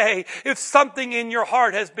heard today, if something in your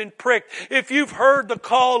heart has been pricked, if you've heard the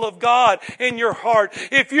call of God in your heart,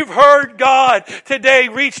 if you've heard God today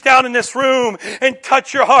reach down in this room and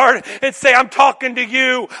touch your heart and say, I'm talking to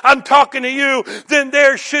you, then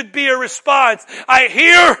there should be a response. I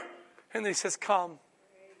hear. And He says, come.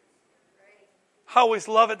 I always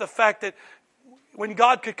love it, the fact that when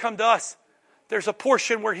God could come to us, there's a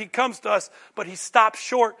portion where He comes to us, but He stops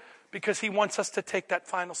short because He wants us to take that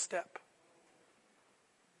final step.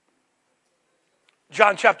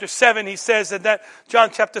 John chapter 7, He says in that, John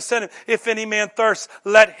chapter 7, if any man thirst,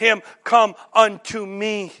 let him come unto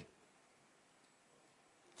me.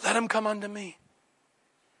 Let him come unto me.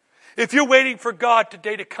 If you're waiting for God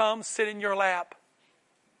today to come, sit in your lap.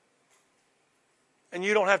 And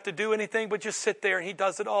you don't have to do anything but just sit there and He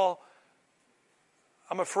does it all.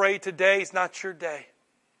 I'm afraid today's not your day.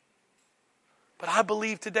 But I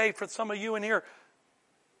believe today, for some of you in here,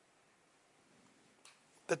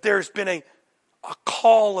 that there's been a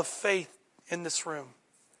call of faith in this room.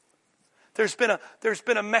 There's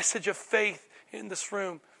been a message of faith in this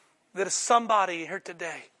room, that if somebody here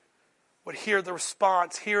today would hear the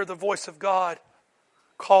response, hear the voice of God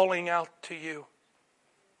calling out to you.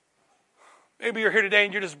 Maybe you're here today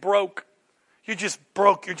and you're just broke. You're just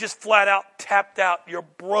broke. You're just flat out tapped out. You're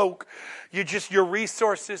broke. Your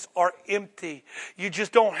resources are empty. You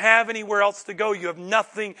just don't have anywhere else to go. You have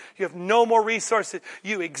nothing. You have no more resources.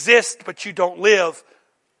 You exist, but you don't live.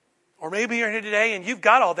 Or maybe you're here today and you've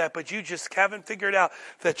got all that, but you just haven't figured out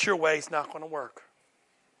that your way's not going to work.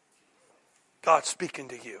 God's speaking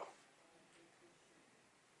to you.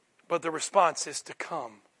 But the response is to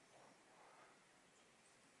come.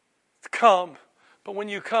 To come. But when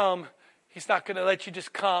you come, He's not going to let you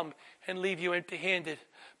just come and leave you empty-handed.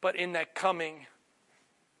 But in that coming,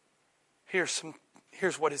 here's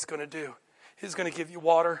what He's going to do. He's going to give you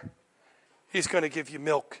water. He's going to give you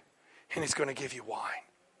milk. And He's going to give you wine.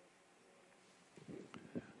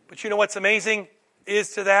 But you know what's amazing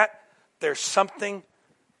is to that? There's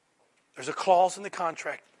a clause in the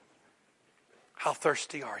contract. How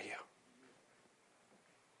thirsty are you?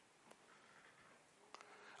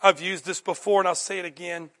 I've used this before and I'll say it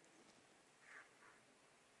again.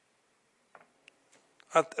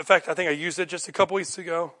 In fact, I think I used it just a couple weeks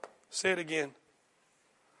ago. Say it again.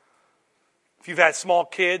 If you've had small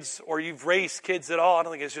kids or you've raised kids at all, I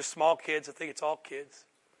don't think it's just small kids. I think it's all kids.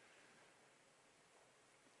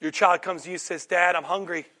 Your child comes to you and says, Dad, I'm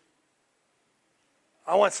hungry.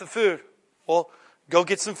 I want some food. Well, go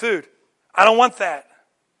get some food. I don't want that.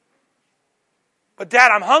 But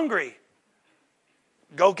Dad, I'm hungry.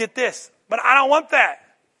 Go get this. But I don't want that.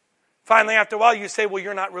 Finally, after a while, you say, well,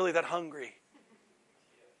 you're not really that hungry.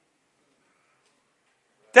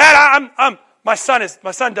 Dad, my son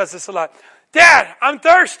does this a lot. Dad, I'm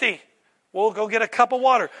thirsty. Well, go get a cup of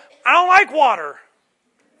water. I don't like water.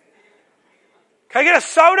 Can I get a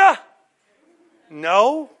soda?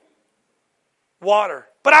 No. Water.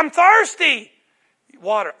 But I'm thirsty.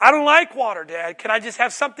 Water. I don't like water, Dad. Can I just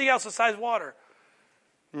have something else besides water?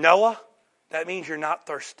 Noah, that means you're not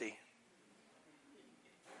thirsty.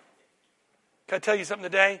 Can I tell you something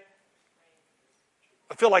today?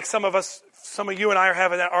 I feel like some of you and I are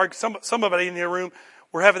having that argument. Some of it in the room,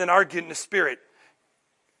 we're having an argument in the spirit.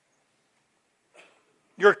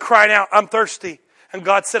 You're crying out, I'm thirsty. And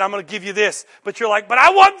God said, I'm going to give you this. But you're like, but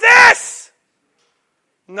I want this.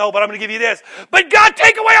 No, but I'm going to give you this. But God,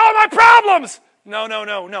 take away all my problems. No. I'm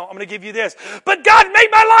going to give you this. But God,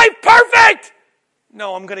 make my life perfect.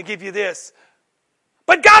 No, I'm going to give you this.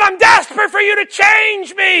 But God, I'm desperate for you to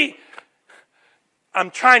change me.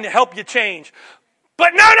 I'm trying to help you change.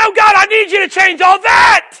 But no, God, I need you to change all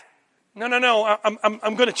that. No,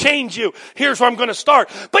 I'm going to change you. Here's where I'm going to start.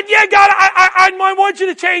 But yeah, God, I want you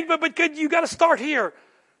to change, but good, you got to start here.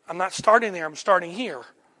 I'm not starting there, I'm starting here.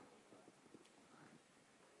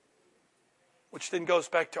 Which then goes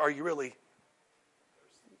back to, are you really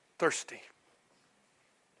thirsty?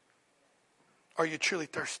 Are you truly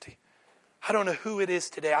thirsty? I don't know who it is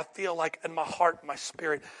today. I feel like in my heart, my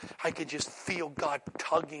spirit, I can just feel God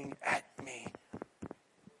tugging at me.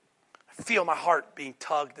 I feel my heart being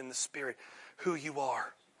tugged in the spirit, who you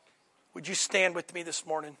are. Would you stand with me this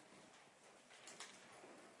morning?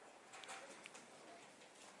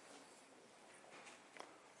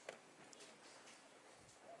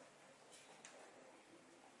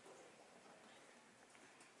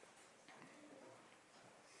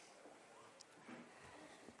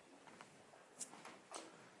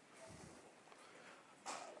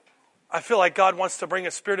 I feel like God wants to bring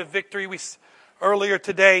a spirit of victory. Earlier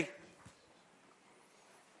today,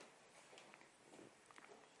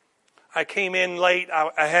 I came in late.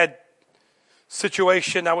 I had a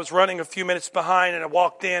situation. I was running a few minutes behind, and I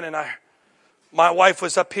walked in, and my wife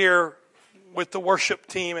was up here with the worship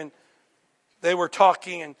team, and they were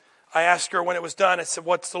talking, and I asked her when it was done. I said,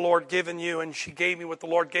 what's the Lord given you? And she gave me what the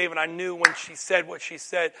Lord gave, and I knew when she said what she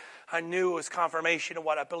said, I knew it was confirmation of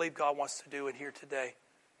what I believe God wants to do in here today.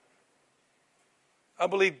 I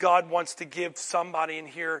believe God wants to give somebody in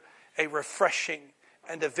here a refreshing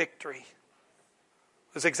and a victory.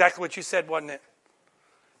 That's exactly what you said, wasn't it?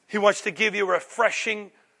 He wants to give you a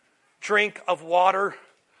refreshing drink of water,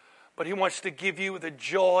 but He wants to give you the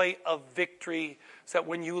joy of victory so that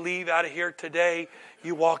when you leave out of here today,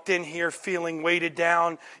 you walked in here feeling weighted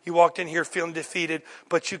down, you walked in here feeling defeated,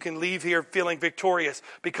 but you can leave here feeling victorious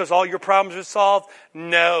because all your problems are solved?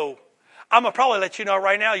 No. I'm going to probably let you know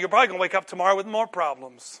right now, you're probably going to wake up tomorrow with more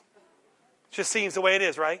problems. Just seems the way it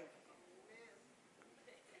is, right?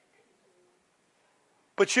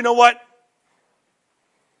 But you know what?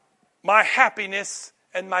 My happiness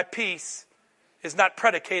and my peace is not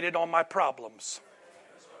predicated on my problems.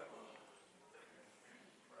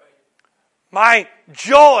 My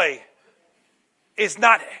joy is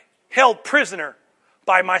not held prisoner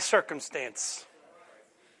by my circumstance.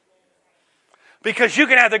 Because you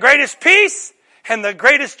can have the greatest peace and the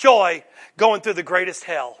greatest joy going through the greatest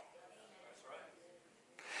hell.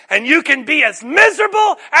 And you can be as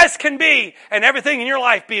miserable as can be and everything in your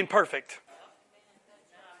life being perfect.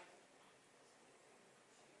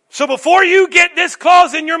 So before you get this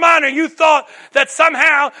clause in your mind, or you thought that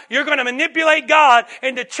somehow you're going to manipulate God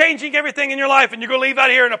into changing everything in your life and you're going to leave out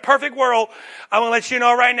here in a perfect world, I want to let you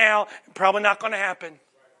know right now, probably not going to happen.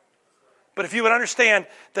 But if you would understand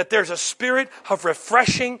that there's a spirit of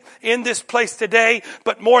refreshing in this place today,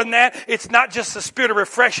 but more than that, it's not just a spirit of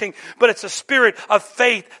refreshing, but it's a spirit of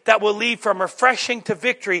faith that will lead from refreshing to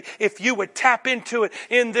victory if you would tap into it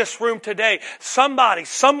in this room today. Somebody,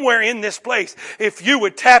 somewhere in this place, if you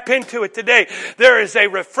would tap into it today, there is a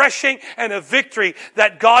refreshing and a victory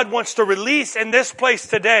that God wants to release in this place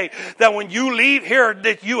today. That when you leave here,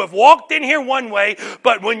 that you have walked in here one way,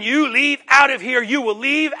 but when you leave out of here, you will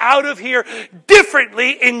leave out of here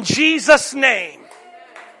differently in Jesus' name.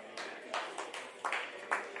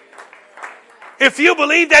 If you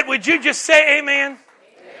believe that, would you just say amen? Amen.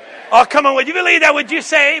 Oh, come on. Would you believe that? Would you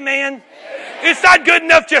say amen? Amen. It's not good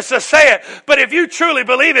enough just to say it. But if you truly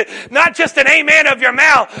believe it, not just an amen of your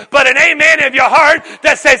mouth, but an amen of your heart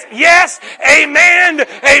that says yes, amen,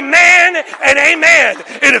 amen, and amen.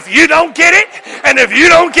 And if you don't get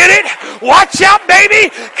it, watch out,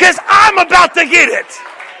 baby, because I'm about to get it.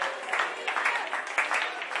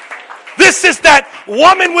 This is that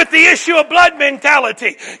woman with the issue of blood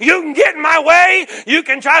mentality. You can get in my way. You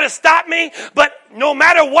can try to stop me. But no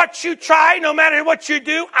matter what you try, no matter what you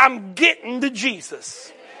do, I'm getting to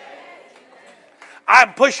Jesus. I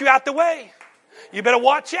push you out the way. You better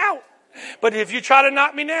watch out. But if you try to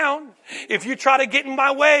knock me down, if you try to get in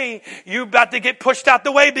my way, you're about to get pushed out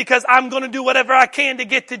the way, because I'm going to do whatever I can to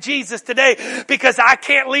get to Jesus today, because I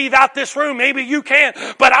can't leave out this room. Maybe you can,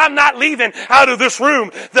 but I'm not leaving out of this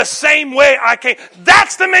room the same way I came.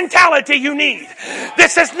 That's the mentality you need.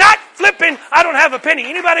 This is not flipping, I don't have a penny.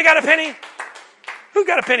 Anybody got a penny? Who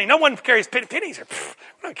got a penny? No one carries pennies. We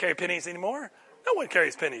don't carry pennies anymore. No one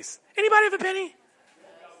carries pennies. Anybody have a penny?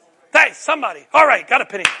 Hey, somebody. All right, got a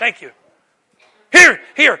penny. Thank you.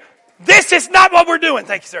 Here. This is not what we're doing.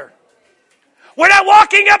 Thank you, sir. We're not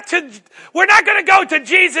we're not going to go to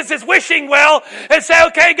Jesus' wishing well and say,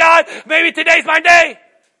 okay, God, maybe today's my day.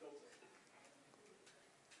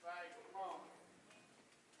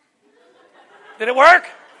 Did it work?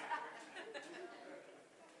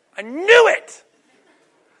 I knew it.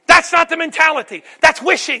 That's not the mentality. That's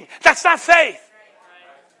wishing. That's not faith.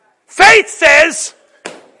 Faith says,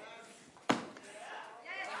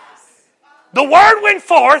 the word went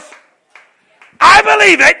forth, I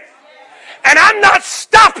believe it, and I'm not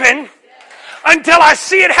stopping until I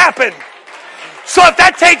see it happen. So if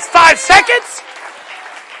that takes 5 seconds,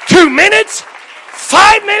 2 minutes,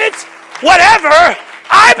 5 minutes, whatever,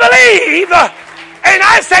 I believe, and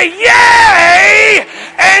I say yay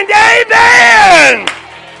and amen.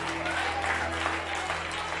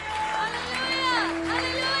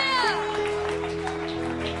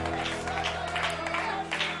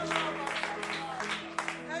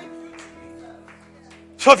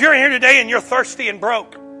 So if you're here today and you're thirsty and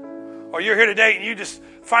broke, or you're here today and you just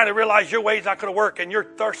finally realize your way's not going to work and you're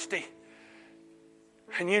thirsty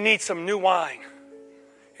and you need some new wine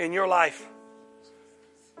in your life,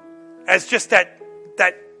 as just that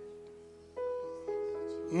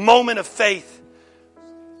moment of faith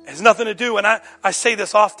has nothing to do. And I say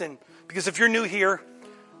this often, because if you're new here,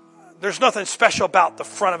 there's nothing special about the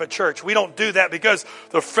front of a church. We don't do that because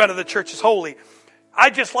the front of the church is holy. I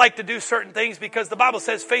just like to do certain things because the Bible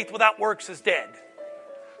says faith without works is dead.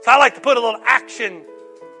 So I like to put a little action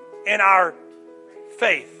in our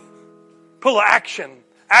faith. Put a little action.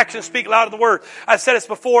 Actions speak louder than the word. I've said this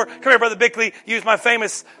before. Come here, Brother Bickley. Use my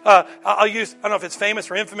famous, I don't know if it's famous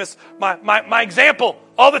or infamous, my example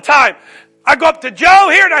all the time. I go up to Joe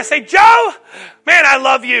here and I say, Joe, man, I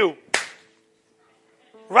love you.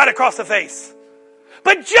 Right across the face.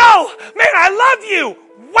 But Joe, man, I love you.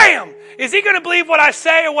 Wham! Is he going to believe what I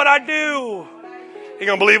say or what I do? He's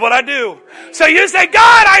going to believe what I do. So you say,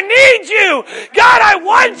 God, I need you. God, I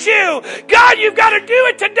want you. God, you've got to do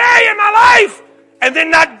it today in my life. And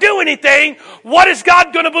then not do anything. What is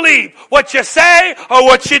God going to believe? What you say or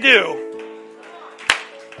what you do?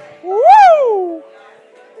 Woo!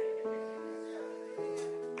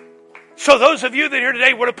 So those of you that are here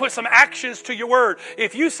today want to put some actions to your word.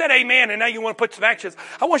 If you said amen and now you want to put some actions,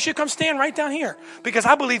 I want you to come stand right down here. Because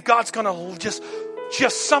I believe God's going to just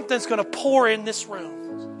something's going to pour in this room.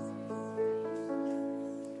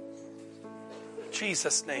 In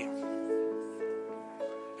Jesus' name.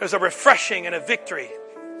 There's a refreshing and a victory.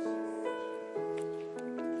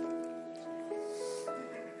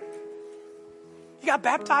 You got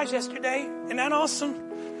baptized yesterday? Isn't that awesome?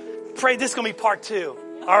 Pray this is going to be part 2.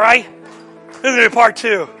 All right? This is going to be part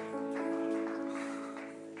 2.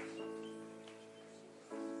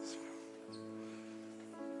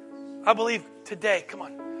 I believe today, come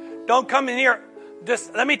on. Don't come in here.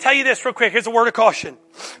 Just let me tell you this real quick. Here's a word of caution.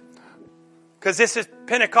 Because this is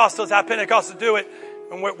Pentecostals, how Pentecostals do it.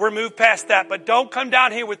 And we're moved past that. But don't come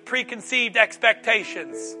down here with preconceived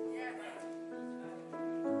expectations.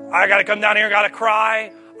 I got to come down here, I got to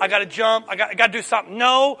cry, I got to jump, I got to do something.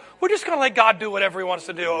 No, we're just going to let God do whatever He wants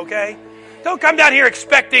to do, okay? Don't come down here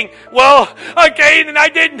expecting, well, okay, then I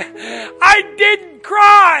didn't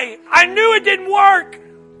cry. I knew it didn't work.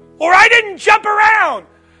 Or I didn't jump around.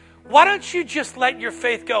 Why don't you just let your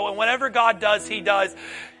faith go? And whatever God does, He does.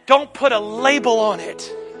 Don't put a label on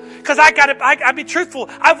it. Because I'll be truthful.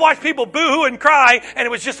 I've watched people boo-hoo and cry, and it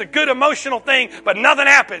was just a good emotional thing, but nothing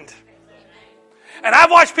happened. And I've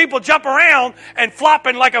watched people jump around and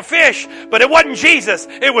flopping like a fish, but it wasn't Jesus.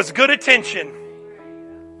 It was good attention.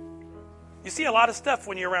 You see a lot of stuff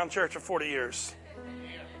when you're around church for 40 years.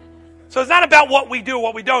 So it's not about what we do or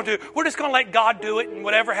what we don't do. We're just going to let God do it, and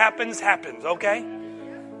whatever happens, happens, okay?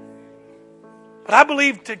 But I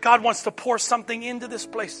believe that God wants to pour something into this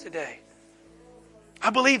place today. I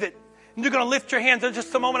believe it. And you're going to lift your hands in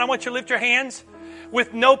just a moment. I want you to lift your hands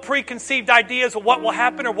with no preconceived ideas of what will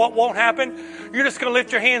happen or what won't happen. You're just going to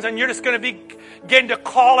lift your hands and you're just going to begin to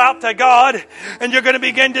call out to God. And you're going to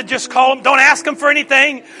begin to just call Him. Don't ask Him for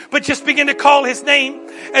anything, but just begin to call His name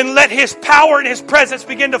and let His power and His presence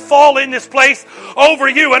begin to fall in this place over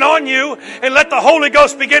you and on you. And let the Holy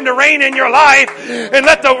Ghost begin to reign in your life. And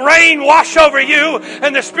let the rain wash over you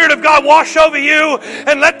and the Spirit of God wash over you.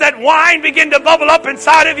 And let that wine begin to bubble up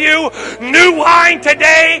inside of you. New wine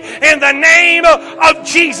today in the name of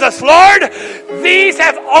Jesus. Lord, these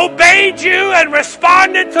have obeyed you and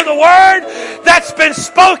responded to the word that's been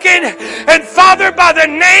spoken. And Father, by the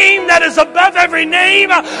name that is above every name,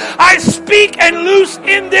 I speak and loose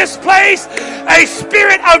in this place a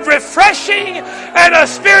spirit of refreshing and a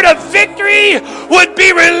spirit of victory would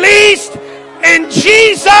be released in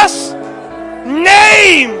Jesus'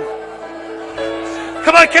 name.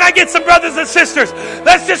 Come on, can I get some brothers and sisters?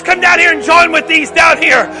 Let's just come down here and join with these down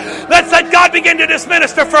here. Let's let God begin to just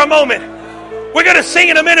minister for a moment. We're going to sing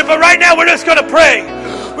in a minute, but right now we're just going to pray.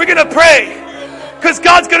 We're going to pray because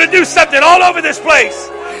God's going to do something all over this place.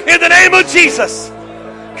 In the name of Jesus.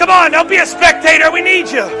 Come on, don't be a spectator. We need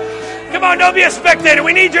you. Come on, don't be a spectator.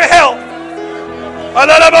 We need your help.